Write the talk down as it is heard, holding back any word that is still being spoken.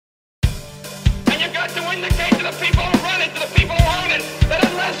to indicate to the people who run it, to the people who own it, that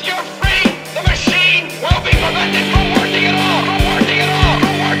unless you're free, the machine will be prevented from working at all, from working at all,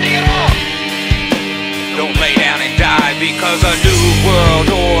 from working at all. Don't lay down and die because a new world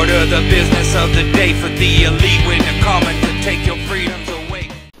order, the business of the day for the elite, when they're coming to take your freedoms away.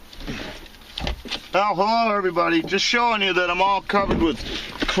 Well, hello everybody. Just showing you that I'm all covered with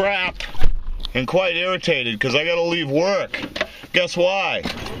crap and quite irritated because I gotta leave work. Guess why?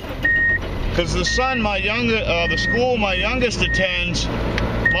 Because the school my youngest attends,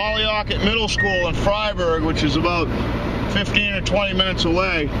 Ockett Middle School in Freiburg, which is about 15 or 20 minutes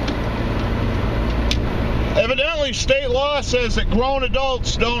away. Evidently, state law says that grown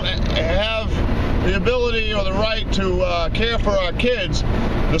adults don't have the ability or the right to care for our kids.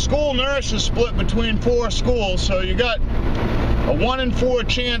 The school nurse is split between 4 schools, so you got a 1 in 4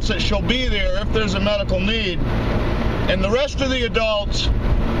 chance that she'll be there if there's a medical need. And the rest of the adults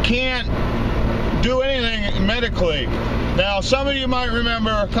can't do anything medically. Now, some of you might remember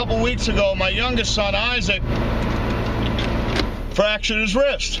a couple weeks ago, my youngest son, Isaac, fractured his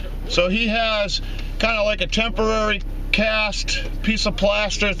wrist. So he has kind of like a temporary cast piece of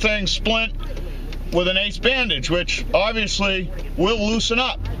plaster thing, splint, with an ace bandage, which obviously will loosen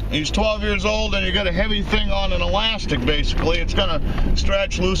up. He's 12 years old and you got a heavy thing on an elastic basically. It's gonna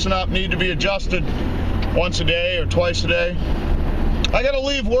stretch, loosen up, need to be adjusted once a day or twice a day. I gotta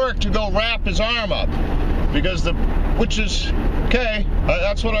leave work to go wrap his arm up because which is okay,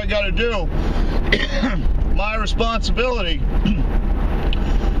 that's what I gotta do. My responsibility.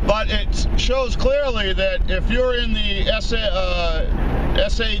 But it shows clearly that if you're in the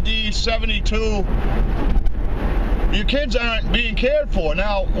SAD 72, your kids aren't being cared for.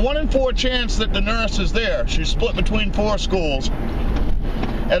 Now, 1 in 4 chance that the nurse is there. She's split between 4 schools.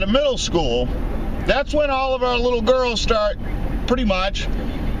 At a middle school, that's when all of our little girls start pretty much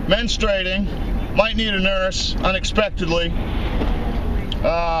menstruating, might need a nurse unexpectedly.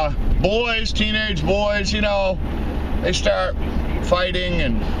 Boys, teenage boys, you know, they start fighting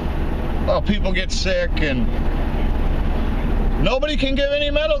and, well, people get sick and nobody can give any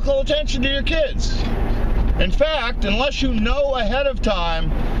medical attention to your kids. In fact, unless you know ahead of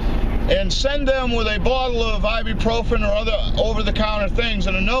time and send them with a bottle of ibuprofen or other over-the-counter things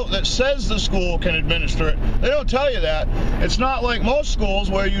and a note that says the school can administer it, they don't tell you that. It's not like most schools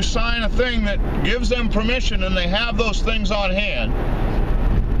where you sign a thing that gives them permission and they have those things on hand.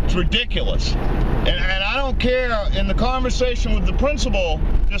 It's ridiculous. And I don't care, in the conversation with the principal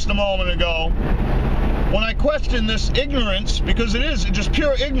just a moment ago, when I question this ignorance, because it is just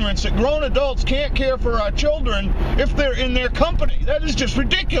pure ignorance, that grown adults can't care for our children if they're in their company. That is just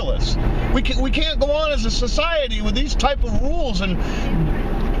ridiculous. We can't go on as a society with these type of rules, and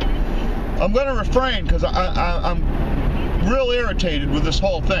I'm going to refrain because I'm real irritated with this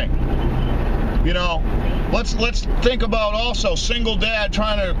whole thing. You know, let's think about also single dad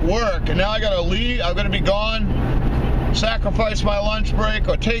trying to work, and now I got to leave, I've got to be gone, sacrifice my lunch break,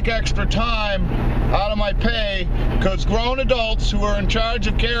 or take extra time out of my pay because grown adults who are in charge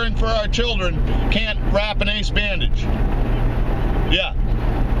of caring for our children can't wrap an ace bandage. Yeah,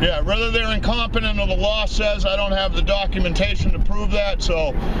 whether they're incompetent or the law says I don't have the documentation to prove that,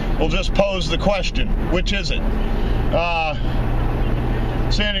 so we'll just pose the question, which is it?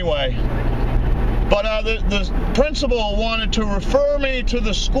 So anyway, but the principal wanted to refer me to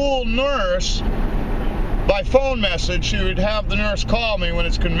the school nurse by phone message. She would have the nurse call me when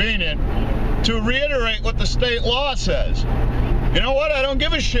it's convenient to reiterate what the state law says. You know what? I don't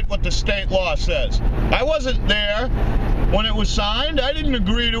give a shit what the state law says. I wasn't there when it was signed. I didn't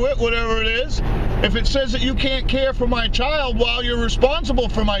agree to it, whatever it is. If it says that you can't care for my child while you're responsible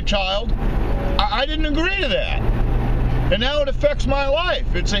for my child, I didn't agree to that. And now it affects my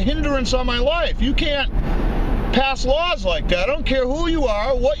life. It's a hindrance on my life. You can't pass laws like that. I don't care who you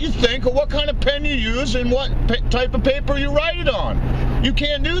are, what you think, or what kind of pen you use, and what type of paper you write it on. You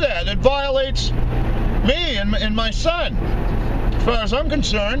can't do that. It violates me and my son. As far as I'm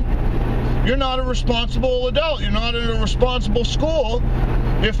concerned, you're not a responsible adult. You're not in a responsible school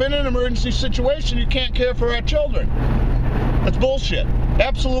if in an emergency situation you can't care for our children. That's bullshit.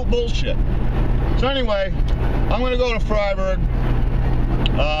 Absolute bullshit. So anyway, I'm going to go to Freiburg.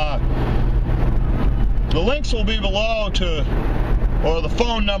 The links will be below or the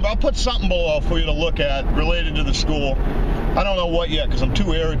phone number. I'll put something below for you to look at related to the school. I don't know what yet because I'm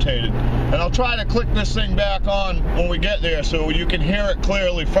too irritated. And I'll try to click this thing back on when we get there so you can hear it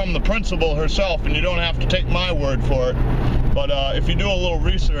clearly from the principal herself and you don't have to take my word for it. But if you do a little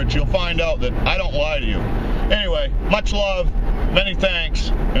research, you'll find out that I don't lie to you. Anyway, much love, many thanks,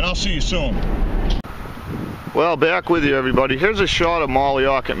 and I'll see you soon. Well, back with you, everybody. Here's a shot of Molly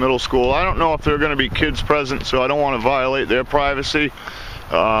Ockett Middle School. I don't know if there are going to be kids present, so I don't want to violate their privacy.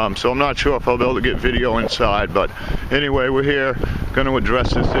 So I'm not sure if I'll be able to get video inside. But anyway, we're here going to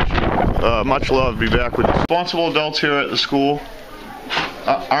address this issue. Much love. Be back with you. Responsible adults here at the school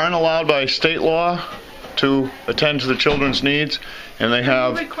aren't allowed by state law to attend to the children's needs, and they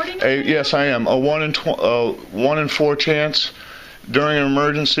have a, yes, I am, a 1 in 4 chance during an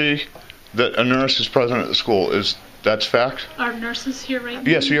emergency that a nurse is present at the school. That's fact? Are nurses here right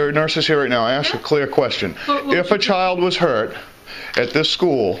now? Yes, your nurse is here right now. I asked a clear question. If a child was hurt at this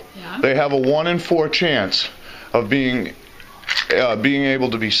school, they have a 1 in 4 chance of being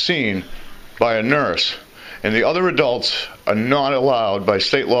able to be seen by a nurse, and the other adults are not allowed by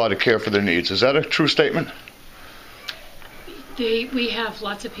state law to care for their needs. Is that a true statement? We have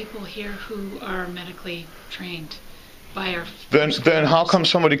lots of people here who are medically trained by our... Then how come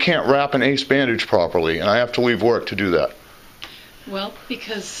somebody can't wrap an ACE bandage properly, and I have to leave work to do that? Well,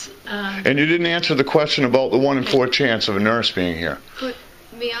 because... And you didn't answer the question about the 1 in 4 chance of a nurse being here.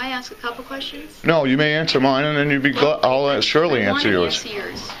 May I ask a couple questions? No, you may answer mine, and then you'd be glad. I'll surely answer yours.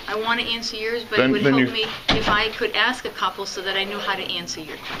 I want to answer yours, but it would help me if I could ask a couple so that I knew how to answer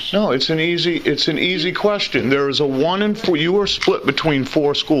your question. No, it's an easy question. There is a 1 in 4. You were split between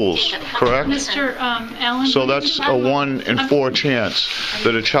 4 schools, correct? Mr. Allen. So that's a 1 in 4 chance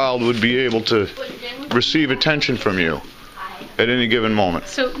that a child would be able to receive attention from you at any given moment.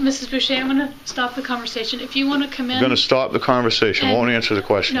 So, Mrs. Boucher, I'm going to stop the conversation. If you want to come in... I'm going to stop the conversation. Won't answer the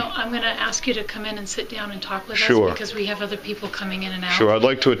question. No, I'm going to ask you to come in and sit down and talk with us because we have other people coming in and out. Sure, I'd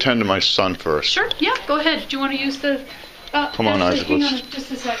like to attend to my son first. Sure, yeah, go ahead. Do you want to use the... Come on, Isaac. Hang on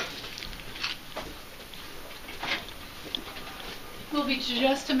just a sec. We'll be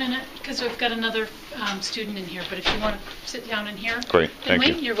just a minute because we've got another student in here, but if you want to sit down in here great, and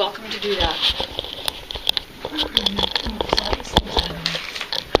thank you. You're welcome to do that.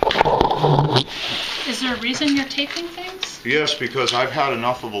 Is there a reason you're taping things? Yes, because I've had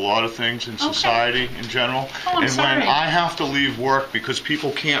enough of a lot of things in society in general. I'm sorry. When I have to leave work because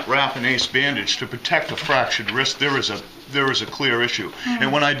people can't wrap an ACE bandage to protect a fractured wrist, there is a clear issue.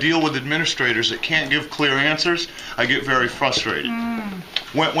 And when I deal with administrators that can't give clear answers, I get very frustrated.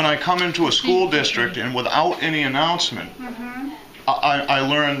 When I come into a school district and without any announcement, I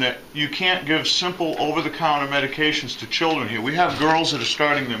learned that you can't give simple over-the-counter medications to children here. We have girls that are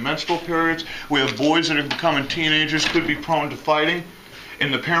starting their menstrual periods. We have boys that are becoming teenagers, could be prone to fighting.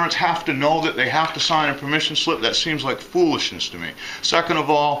 And the parents have to know that they have to sign a permission slip. That seems like foolishness to me. Second of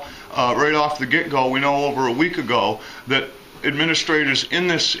all, right off the get-go, we know over a week ago that administrators in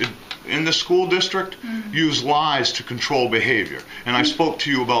this school district use lies to control behavior. And I spoke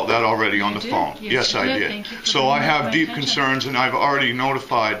to you about that already on the phone. Yes, I did. So I have deep concerns, and I've already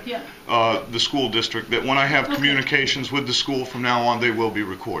notified the school district that when I have communications with the school from now on, they will be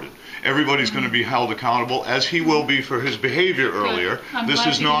recorded. Everybody's going to be held accountable, as he will be for his behavior earlier. This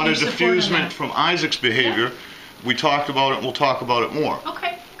is not a diffusement from Isaac's behavior. We talked about it, and we'll talk about it more.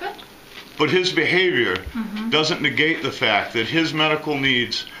 Okay, good. But his behavior doesn't negate the fact that his medical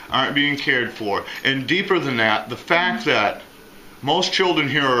needs aren't being cared for. And deeper than that, the fact that most children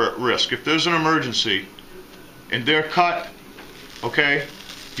here are at risk. If there's an emergency and they're cut, okay,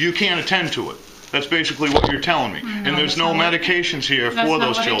 you can't attend to it. That's basically what you're telling me. And there's no medications here for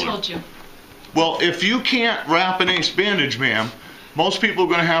those children. That's not what I told you. Well, if you can't wrap an ACE bandage, ma'am, most people are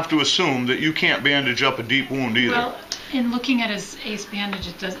going to have to assume that you can't bandage up a deep wound either. Well, in looking at his ACE bandage,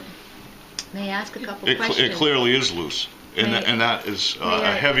 it doesn't... May I ask a couple questions? It clearly is loose, and that is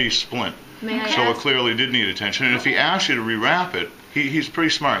a heavy splint. So it clearly did need attention. And if he asks you to rewrap it, he's a pretty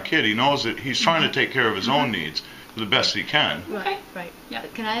smart kid. He knows that he's trying to take care of his own needs the best he can. Right. Yeah.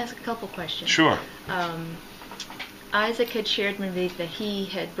 Can I ask a couple questions? Sure. Isaac had shared with me that he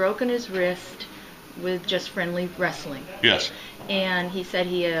had broken his wrist with just friendly wrestling. Yes. And he said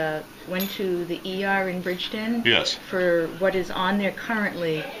he went to the ER in Bridgeton. Yes. For what is on there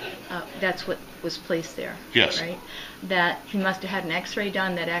currently. That's what was placed there. Yes. Right? That he must have had an x-ray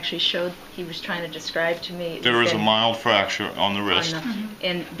done that actually showed, he was trying to describe to me. There is a mild fracture on the wrist.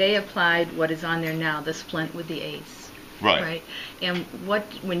 And they applied what is on there now, the splint with the ACE. Right. And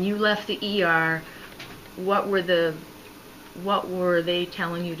when you left the ER, what were they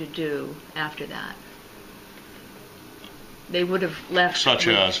telling you to do after that? They would have left. Such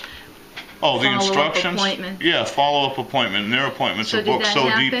as? Oh, the instructions? Appointment. Yeah, follow-up appointment. And their appointments are booked so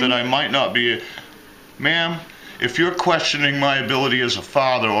deep that I might not be... Ma'am, if you're questioning my ability as a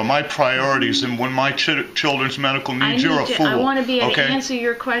father or my priorities and when my children's medical needs, you're a fool. I want to be able to answer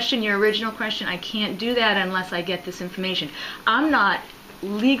your question, your original question. I can't do that unless I get this information. I'm not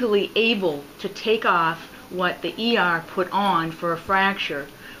legally able to take off what the ER put on for a fracture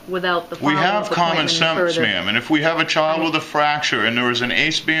without the We follow-up have common appointment and sense, further. ma'am, and if we have a child with a fracture and there is an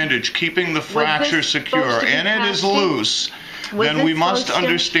ace bandage keeping the fracture secure supposed to be and it is casted? loose, Was then this we must supposed to-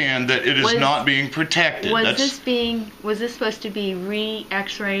 understand that it is was- not being protected. Was this supposed to be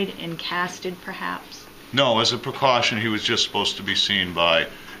re-x-rayed and casted perhaps? No, as a precaution, he was just supposed to be seen by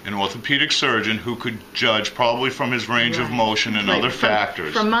an orthopedic surgeon who could judge probably from his range of Right. motion and Right. other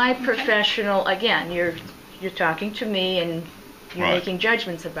factors. From my professional, again, you're talking to me and you're Right. making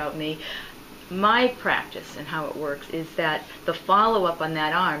judgments about me. My practice and how it works is that the follow-up on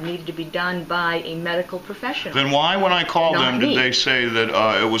that arm needed to be done by a medical professional. Then why, when I called Not them, did me. they say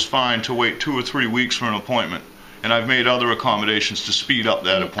that it was fine to wait 2 or 3 weeks for an appointment? And I've made other accommodations to speed up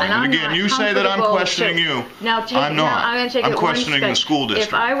that appointment. I'm Again, not you say that I'm comfortable questioning to- you. Now, I'm not. I'm going to take I'm it questioning one the step. school district.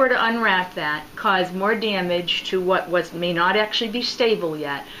 If I were to unwrap that, cause more damage to what may not actually be stable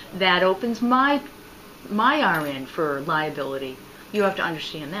yet, that opens my RN for liability. You have to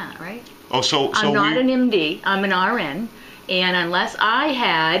understand that, right? Oh, so I'm not we, an MD, I'm an RN, and unless I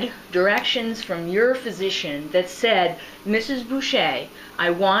had directions from your physician that said, Mrs. Boucher, I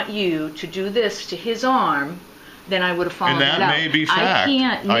want you to do this to his arm, then I would have followed And that it out. may be fact. I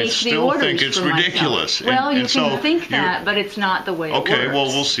can't I make the still orders think it's for myself. ridiculous. Well, And you so can think you're- that, but it's not the way it works. okay, well,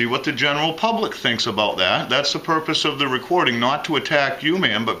 we'll see what the general public thinks about that. That's the purpose of the recording, not to attack you,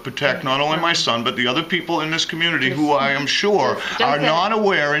 ma'am, but protect not only my son, but the other people in this community who I am sure Does are that- not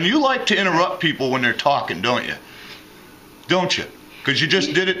aware. And you like to interrupt people when they're talking, don't you? Don't you? Because you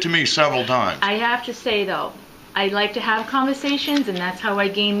just did it to me several times. I have to say, though, I like to have conversations, and that's how I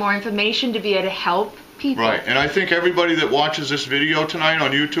gain more information to be able to help people. Right, and I think everybody that watches this video tonight on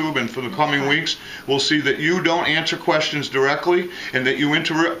YouTube and for the coming weeks will see that you don't answer questions directly and that you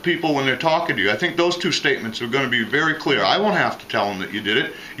interrupt people when they're talking to you. I think those two statements are going to be very clear. I won't have to tell them that you did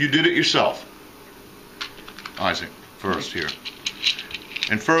it. You did it yourself. Isaac, first here.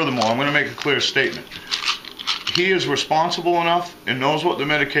 And furthermore, I'm going to make a clear statement. He is responsible enough and knows what the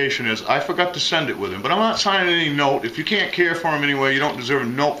medication is. I forgot to send it with him, but I'm not signing any note. If you can't care for him anyway, you don't deserve a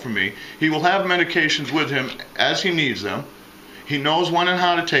note from me. He will have medications with him as he needs them. He knows when and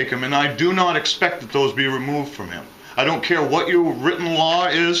how to take them, and I do not expect that those be removed from him. I don't care what your written law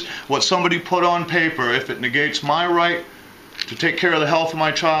is, what somebody put on paper. If it negates my right to take care of the health of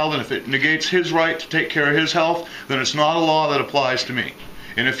my child, and if it negates his right to take care of his health, then it's not a law that applies to me.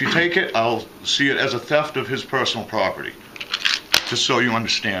 And if you take it, I'll see it as a theft of his personal property. Just so you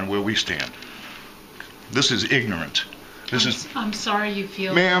understand where we stand. This is ignorant. This is, I'm sorry you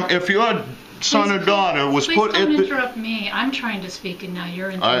feel... ma'am, if your son or daughter was put Please at don't the... interrupt me. I'm trying to speak and now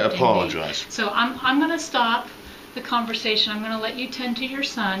you're interrupting I me. apologize. So I'm going to stop the conversation. I'm going to let you tend to your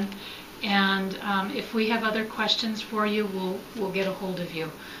son. And if we have other questions for you, we'll get a hold of you.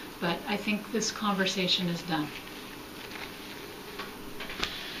 But I think this conversation is done.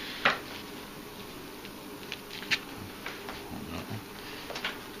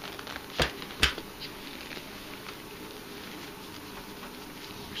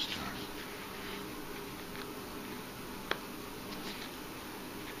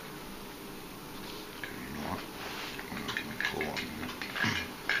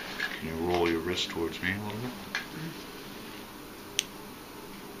 Can you roll your wrist towards me a little bit?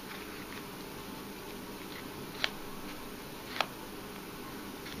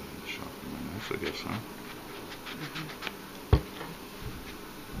 Sharpen my knife, I guess, huh?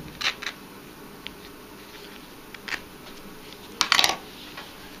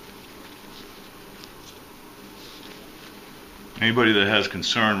 Anybody that has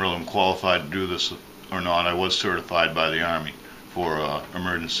concern whether I'm qualified to do this or not, I was certified by the Army for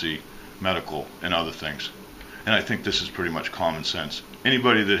emergency medical and other things. And I think this is pretty much common sense.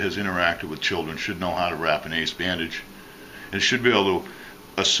 Anybody that has interacted with children should know how to wrap an ace bandage and should be able to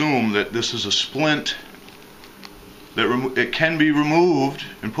assume that this is a splint that it can be removed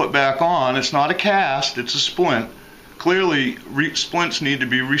and put back on. It's not a cast, it's a splint. Clearly, splints need to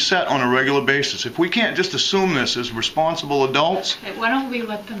be reset on a regular basis. If we can't just assume this as responsible adults, Okay, why don't we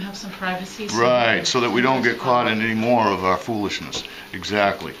let them have some privacy? right, so that we don't get caught in any more of our foolishness.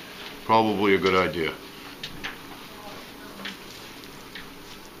 Exactly. Probably a good idea.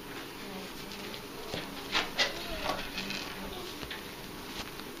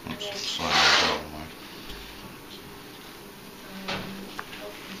 Oops, slide that out of line.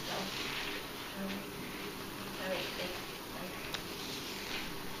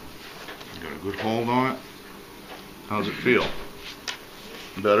 You got a good hold on it? How's it feel?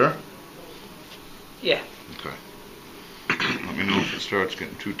 Better? Yeah. Okay. Let me know if it starts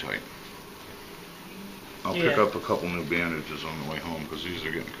getting too tight. I'll pick Yeah. up a couple new bandages on the way home because these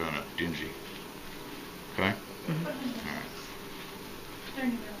are getting kind of dingy. Okay? There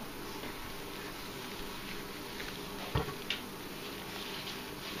you go.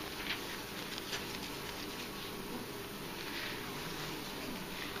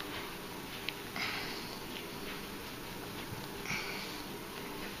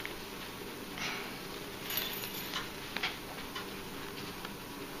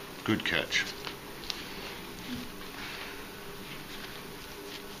 Good catch.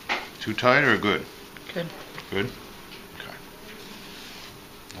 Too tight or good? Good. Good? Okay.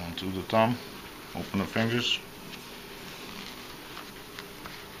 Down through the thumb. Open the fingers.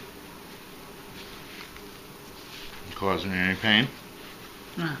 Causing you any pain?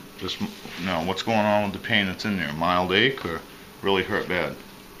 No. Just, no, what's going on with the pain that's in there? Mild ache or really hurt bad?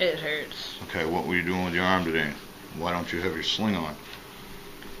 It hurts. Okay, what were you doing with your arm today? Why don't you have your sling on?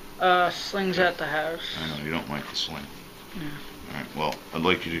 Sling's at the house. I know, you don't like the sling. Yeah. Alright, well, I'd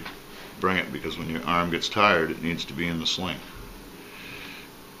like you to bring it because when your arm gets tired, it needs to be in the sling.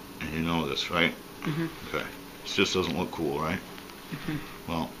 And you know this, right? Mhm. Okay. This just doesn't look cool, right? Mhm.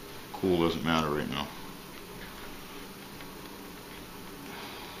 Well, cool doesn't matter right now.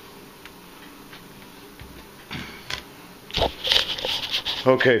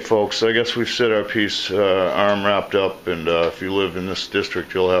 Okay, folks, I guess we've said our piece, arm wrapped up, and if you live in this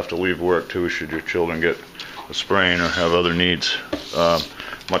district, you'll have to leave work too should your children get a sprain or have other needs.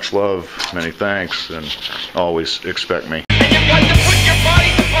 Much love, many thanks, and always expect me. And you got to